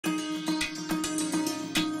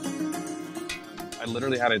I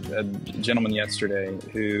literally had a gentleman yesterday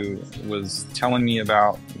who was telling me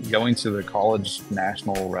about going to the college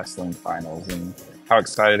national wrestling finals and how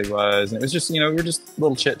excited he was. And it was just, we were just a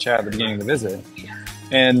little chit chat at the beginning of the visit.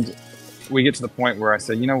 And we get to the point where I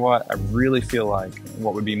said, you know what, I really feel like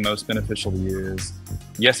what would be most beneficial to you is,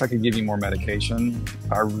 yes, I could give you more medication.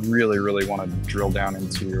 I really, really want to drill down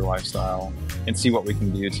into your lifestyle and see what we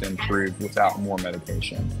can do to improve without more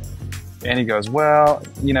medication. And he goes, well,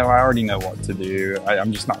 I already know what to do.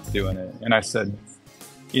 I'm just not doing it. And I said,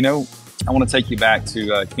 I want to take you back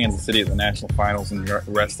to Kansas City at the national finals in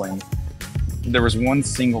wrestling. There was one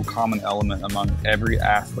single common element among every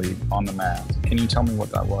athlete on the mat. Can you tell me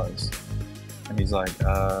what that was? And he's like,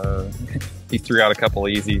 he threw out a couple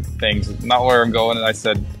of easy things, not where I'm going. And I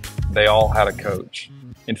said, they all had a coach.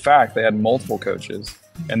 In fact, they had multiple coaches.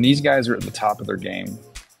 And these guys are at the top of their game.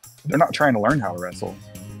 They're not trying to learn how to wrestle.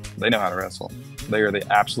 They know how to wrestle. They are the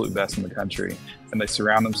absolute best in the country. And they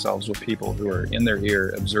surround themselves with people who are in their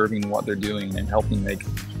ear, observing what they're doing and helping make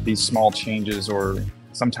these small changes, or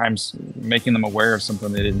sometimes making them aware of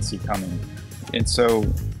something they didn't see coming. And so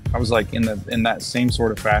I was like, in that same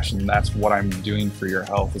sort of fashion, that's what I'm doing for your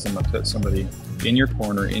health, is I'm gonna put somebody in your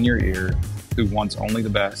corner, in your ear, who wants only the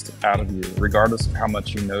best out of you, regardless of how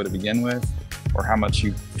much you know to begin with, or how much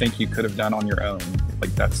you think you could have done on your own.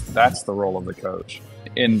 Like that's the role of the coach.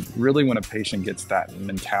 And really, when a patient gets that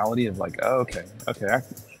mentality of like, oh, okay,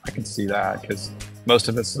 I can see that, because most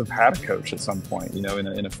of us have had a coach at some point,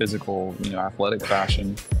 in a physical, athletic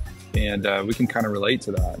fashion, and we can kind of relate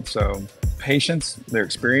to that. So patients, their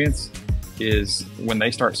experience is when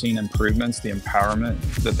they start seeing improvements, the empowerment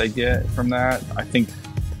that they get from that, I think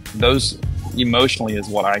those emotionally is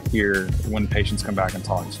what I hear when patients come back and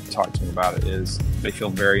talk to me about it, is they feel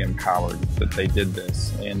very empowered that they did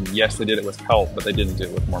this. And yes, they did it with help, but they didn't do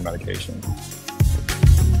it with more medication.